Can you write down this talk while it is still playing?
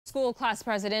School class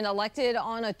president elected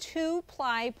on a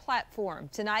two-ply platform.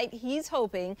 Tonight, he's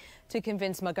hoping to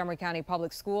convince Montgomery County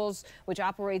Public Schools, which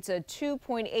operates a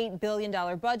 $2.8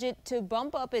 billion budget, to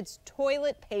bump up its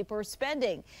toilet paper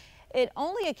spending. It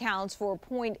only accounts for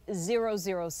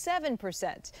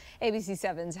 0.007%. ABC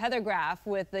 7's Heather Graff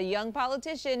with the young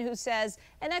politician who says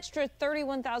an extra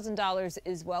 $31,000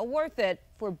 is well worth it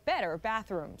for better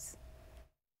bathrooms.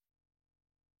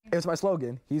 It's my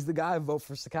slogan. He's the guy. Vote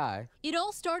for Sakai. It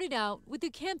all started out with a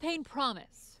campaign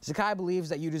promise. Sakai believes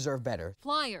that you deserve better.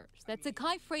 Flyers that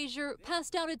Sakai Frazier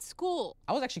passed out at school.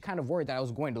 I was actually kind of worried that I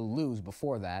was going to lose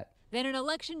before that. Then an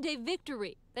election day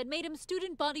victory that made him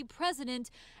student body president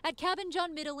at Cabin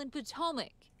John Middle in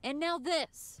Potomac. And now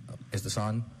this. Is this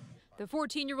on? The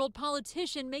 14-year-old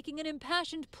politician making an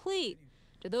impassioned plea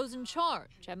to those in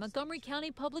charge at Montgomery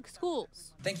County Public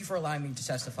Schools. Thank you for allowing me to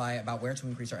testify about where to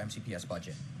increase our MCPS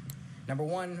budget. Number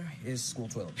one is school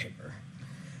toilet paper.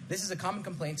 This is a common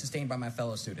complaint sustained by my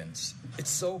fellow students. It's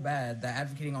so bad that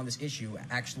advocating on this issue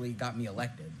actually got me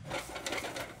elected.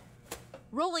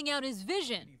 Rolling out his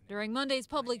vision during Monday's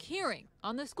public hearing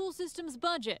on the school system's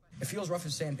budget. It feels rough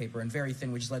as sandpaper and very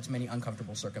thin, which has led to many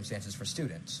uncomfortable circumstances for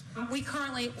students. We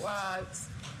currently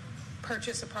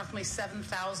purchase approximately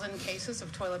 7,000 cases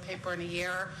of toilet paper in a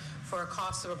year for a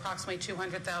cost of approximately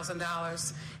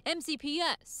 $200,000.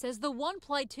 MCPS says the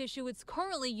one-ply tissue it's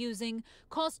currently using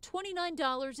costs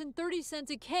 $29.30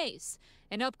 a case,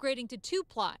 and upgrading to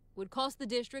two-ply would cost the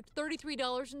district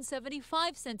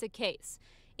 $33.75 a case,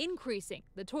 increasing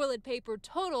the toilet paper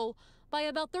total by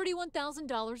about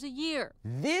 $31,000 a year.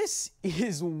 This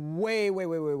is way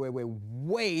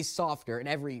softer in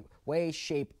every way,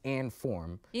 shape, and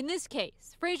form. In this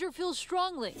case, Frazier feels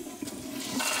strongly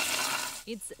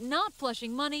it's not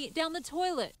flushing money down the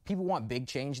toilet. People want big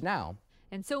change now.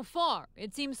 And so far,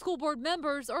 it seems school board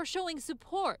members are showing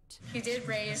support. He did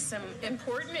raise some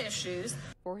important issues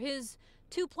For his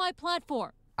two-ply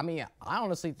platform. I mean, I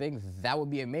honestly think that would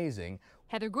be amazing.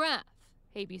 Heather Graff,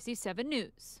 ABC 7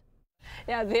 News.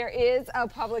 Yeah, there is a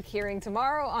public hearing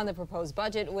tomorrow on the proposed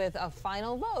budget with a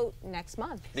final vote next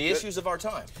month. The issues of our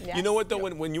time. Yes. You know what, though,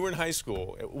 when you were in high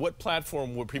school, what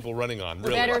platform were people running on?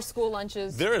 Really? Better school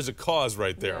lunches. There is a cause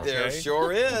right there. Yeah. There okay?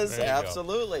 sure is, There you go.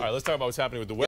 absolutely. All right, let's talk about what's happening with the weather.